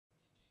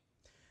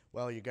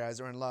Well, you guys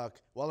are in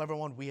luck. Well,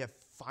 everyone, we have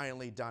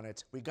finally done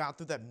it. We got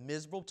through that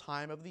miserable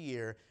time of the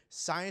year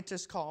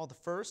scientists call the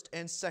first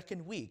and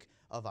second week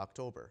of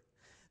October.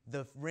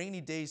 The rainy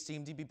days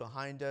seem to be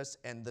behind us,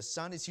 and the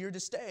sun is here to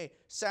stay.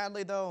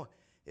 Sadly, though,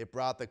 it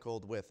brought the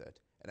cold with it.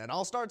 And it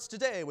all starts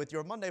today with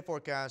your Monday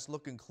forecast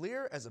looking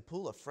clear as a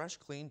pool of fresh,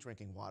 clean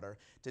drinking water.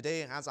 Today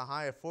has a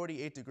high of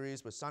 48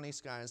 degrees with sunny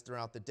skies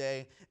throughout the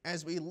day.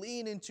 As we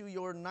lean into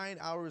your night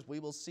hours, we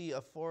will see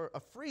a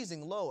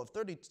freezing low of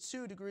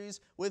 32 degrees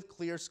with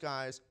clear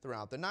skies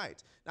throughout the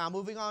night. Now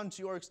moving on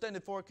to your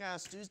extended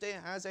forecast, Tuesday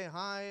has a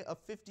high of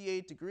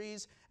 58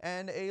 degrees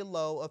and a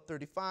low of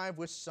 35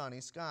 with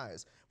sunny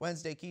skies.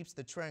 Wednesday keeps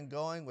the trend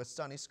going with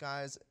sunny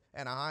skies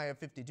and a high of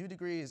 52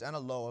 degrees and a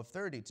low of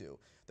 32.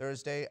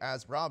 Thursday,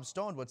 as Rob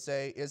Stone would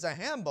say, is a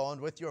ham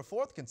bone with your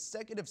fourth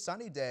consecutive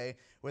sunny day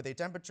with a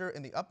temperature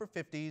in the upper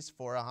 50s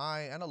for a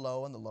high and a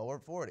low in the lower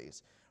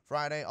 40s.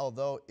 Friday,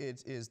 although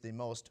it is the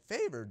most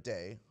favored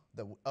day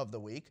of the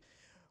week,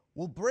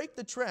 will break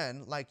the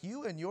trend like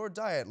you and your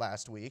diet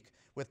last week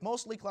with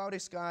mostly cloudy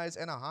skies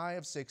and a high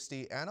of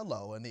 60 and a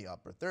low in the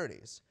upper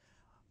 30s.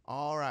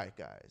 All right,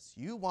 guys,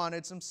 you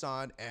wanted some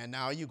sun and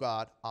now you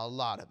got a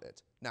lot of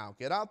it. Now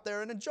get out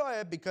there and enjoy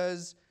it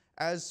because,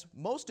 as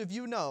most of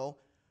you know,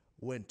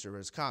 winter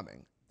is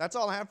coming. That's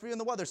all I have for you in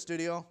the weather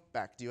studio.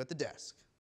 Back to you at the desk.